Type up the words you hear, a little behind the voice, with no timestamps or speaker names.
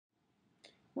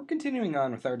We're continuing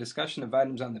on with our discussion of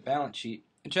items on the balance sheet,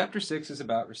 and Chapter 6 is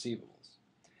about receivables.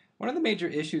 One of the major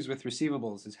issues with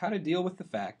receivables is how to deal with the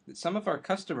fact that some of our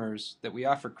customers that we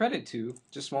offer credit to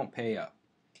just won't pay up.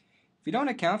 If we don't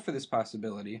account for this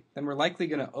possibility, then we're likely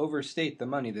going to overstate the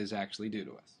money that is actually due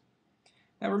to us.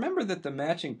 Now remember that the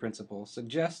matching principle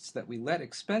suggests that we let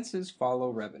expenses follow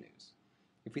revenues.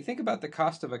 If we think about the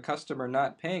cost of a customer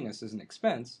not paying us as an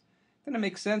expense, then it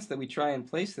makes sense that we try and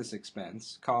place this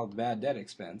expense, called bad debt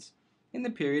expense, in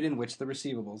the period in which the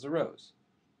receivables arose.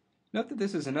 Note that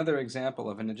this is another example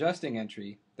of an adjusting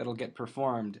entry that will get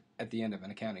performed at the end of an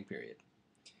accounting period.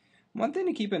 One thing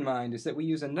to keep in mind is that we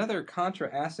use another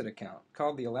contra asset account,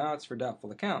 called the Allowance for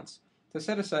Doubtful Accounts, to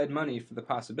set aside money for the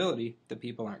possibility that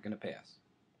people aren't going to pay us.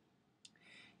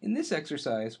 In this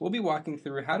exercise, we'll be walking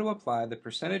through how to apply the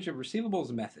percentage of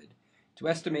receivables method to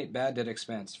estimate bad debt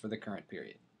expense for the current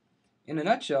period. In a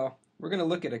nutshell, we're going to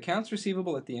look at accounts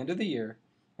receivable at the end of the year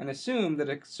and assume that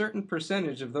a certain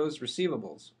percentage of those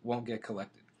receivables won't get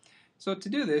collected. So to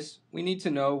do this, we need to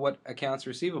know what accounts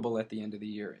receivable at the end of the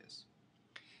year is.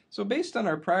 So based on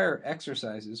our prior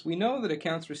exercises, we know that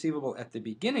accounts receivable at the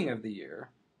beginning of the year,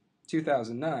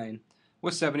 2009,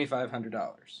 was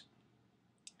 $7,500.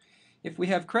 If we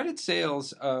have credit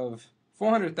sales of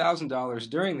 $400,000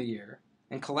 during the year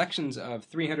and collections of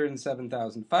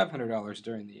 $307,500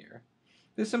 during the year,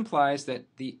 this implies that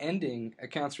the ending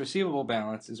accounts receivable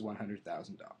balance is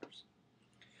 $100,000.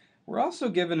 We're also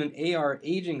given an AR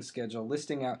aging schedule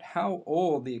listing out how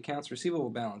old the accounts receivable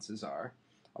balances are,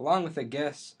 along with a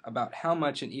guess about how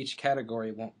much in each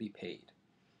category won't be paid.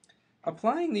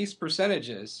 Applying these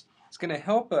percentages is going to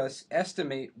help us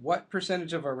estimate what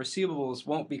percentage of our receivables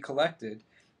won't be collected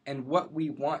and what we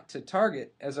want to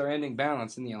target as our ending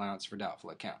balance in the allowance for doubtful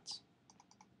accounts.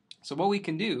 So what we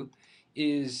can do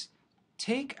is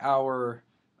take our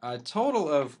total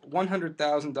of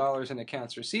 $100,000 in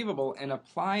accounts receivable and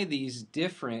apply these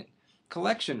different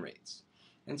collection rates.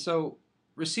 And so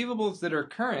receivables that are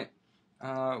current,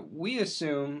 we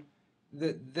assume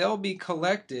that they'll be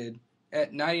collected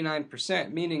at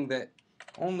 99%, meaning that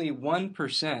only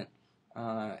 1%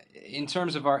 in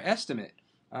terms of our estimate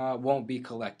won't be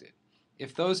collected.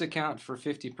 If those account for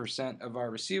 50% of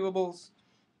our receivables,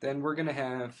 then we're going to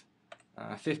have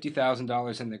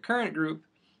 $50,000 in the current group,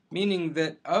 meaning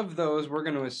that of those we're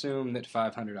going to assume that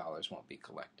 $500 won't be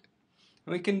collected.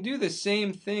 And we can do the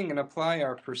same thing and apply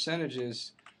our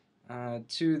percentages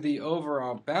to the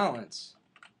overall balance.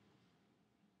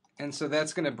 And so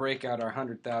that's going to break out our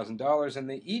 $100,000, and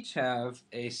they each have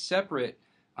a separate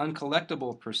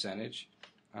uncollectible percentage.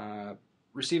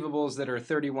 Receivables that are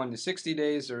 31 to 60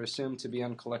 days are assumed to be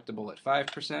uncollectible at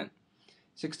 5%.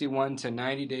 61 to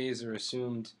 90 days are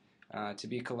assumed to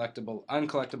be uncollectible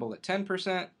at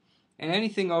 10%. And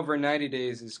anything over 90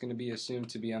 days is going to be assumed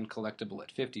to be uncollectible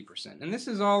at 50%. And this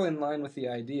is all in line with the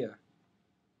idea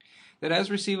that as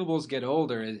receivables get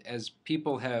older, as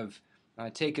people have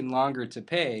taken longer to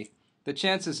pay, the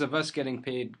chances of us getting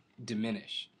paid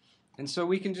diminish. And so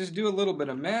we can just do a little bit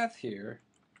of math here,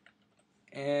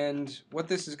 and what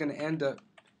this is going to end up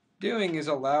doing is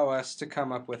allow us to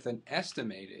come up with an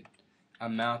estimated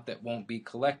amount that won't be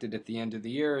collected at the end of the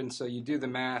year. And so you do the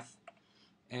math,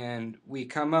 and we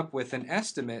come up with an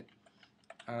estimate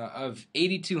of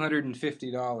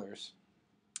 $8,250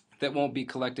 that won't be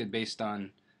collected based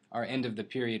on our end of the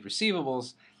period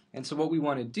receivables. And so what we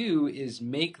want to do is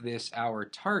make this our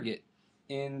target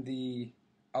in the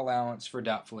allowance for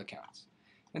doubtful accounts.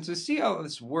 And to see how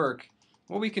this works,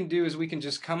 what we can do is we can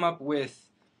just come up with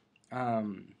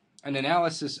an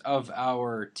analysis of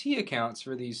our T accounts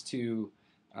for these two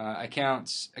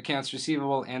accounts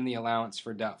receivable and the allowance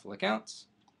for doubtful accounts.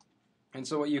 And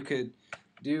so what you could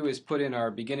do is put in our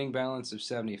beginning balance of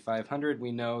 $7,500.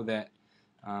 We know that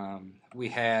we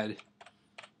had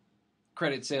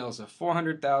credit sales of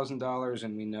 $400,000,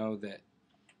 and we know that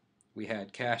we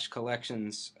had cash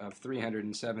collections of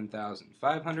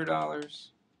 $307,500.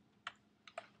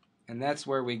 And that's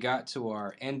where we got to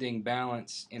our ending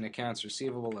balance in accounts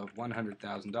receivable of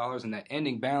 $100,000. And that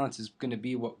ending balance is going to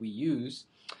be what we use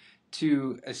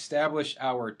to establish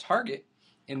our target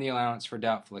in the allowance for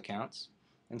doubtful accounts.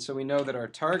 And so we know that our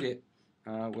target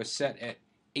was set at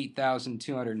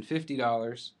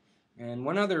 $8,250. And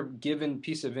one other given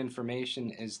piece of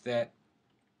information is that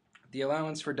the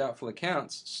allowance for doubtful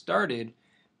accounts started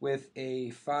with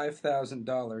a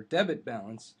 $5,000 debit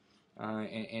balance.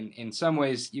 And in some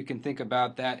ways, you can think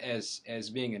about that as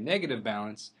being a negative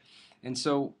balance. And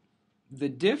so the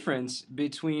difference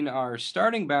between our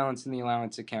starting balance in the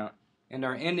allowance account and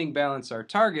our ending balance, our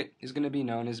target, is going to be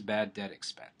known as bad debt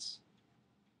expense.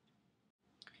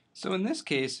 So in this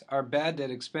case, our bad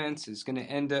debt expense is going to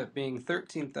end up being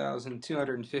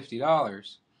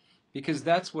 $13,250 because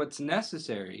that's what's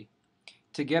necessary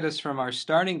to get us from our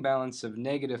starting balance of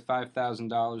negative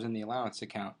 $5,000 in the allowance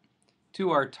account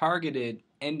to our targeted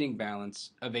ending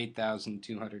balance of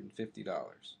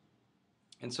 $8,250.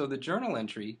 And so the journal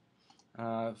entry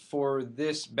for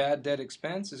this bad debt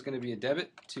expense is going to be a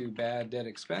debit to bad debt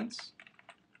expense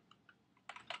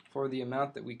for the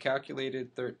amount that we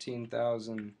calculated,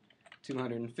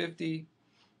 $13,250,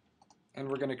 and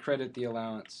we're going to credit the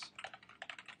allowance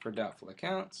for doubtful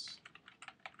accounts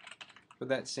for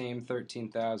that same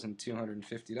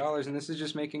 $13,250. And this is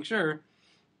just making sure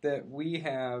that we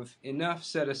have enough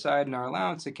set aside in our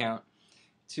allowance account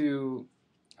to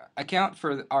account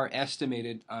for our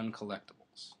estimated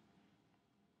uncollectibles.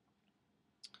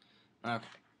 Okay.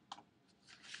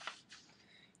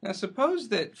 Now suppose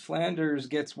that Flanders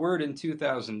gets word in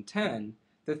 2010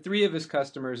 that 3 of his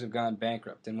customers have gone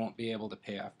bankrupt and won't be able to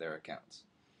pay off their accounts.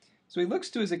 So he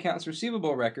looks to his accounts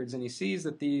receivable records and he sees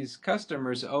that these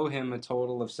customers owe him a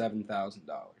total of $7,000.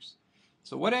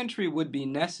 So what entry would be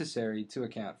necessary to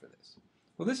account for this?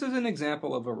 Well, this is an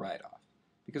example of a write-off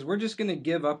because we're just going to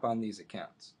give up on these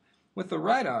accounts. With the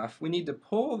write-off, we need to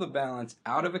pull the balance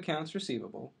out of accounts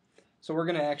receivable, so we're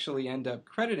going to actually end up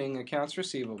crediting accounts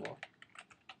receivable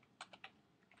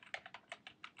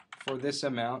for this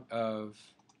amount of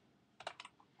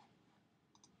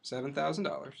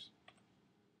 $7,000.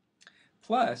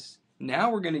 Plus,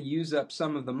 now we're going to use up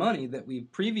some of the money that we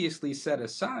previously set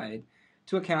aside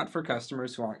to account for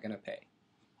customers who aren't going to pay.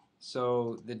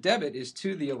 So the debit is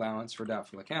to the allowance for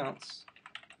doubtful accounts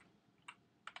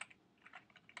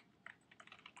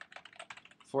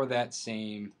for that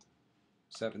same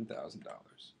 $7,000.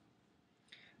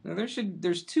 Now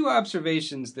there's 2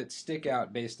 observations that stick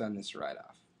out based on this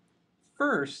write-off.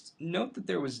 First, note that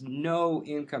there was no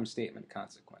income statement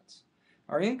consequence.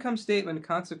 Our income statement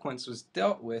consequence was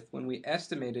dealt with when we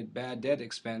estimated bad debt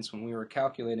expense when we were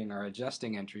calculating our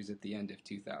adjusting entries at the end of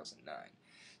 2009.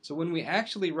 So when we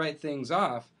actually write things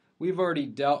off, we've already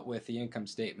dealt with the income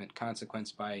statement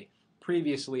consequence by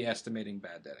previously estimating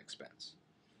bad debt expense.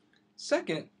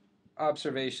 Second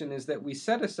observation is that we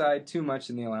set aside too much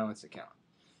in the allowance account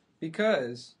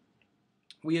because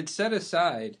we had set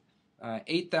aside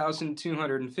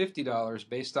 $8,250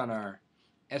 based on our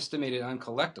estimated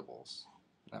uncollectibles.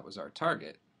 That was our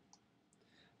target.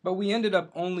 But we ended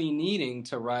up only needing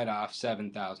to write off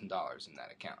 $7,000 in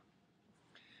that account.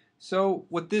 So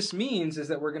what this means is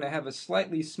that we're going to have a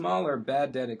slightly smaller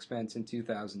bad debt expense in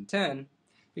 2010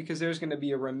 because there's going to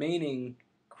be a remaining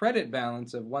credit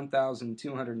balance of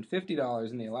 $1,250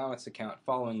 in the allowance account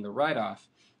following the write-off,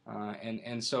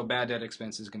 and so bad debt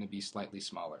expense is going to be slightly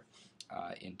smaller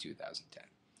in 2010.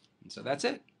 And so that's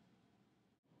it.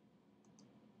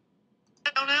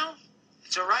 Now,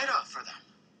 it's a write-off for them.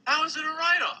 How is it a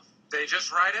write-off? They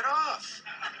just write it off.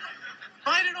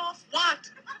 Write it off what?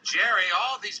 Jerry,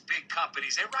 all these big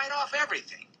companies, they write off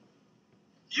everything.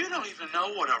 You don't even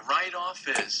know what a write-off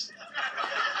is.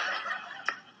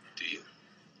 Do you?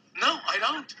 No, I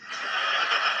don't.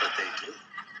 But they do.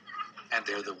 And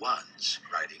they're the ones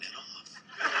writing it off.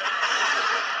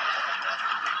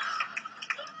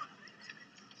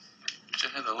 I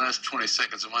had the last 20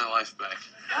 seconds of my life back.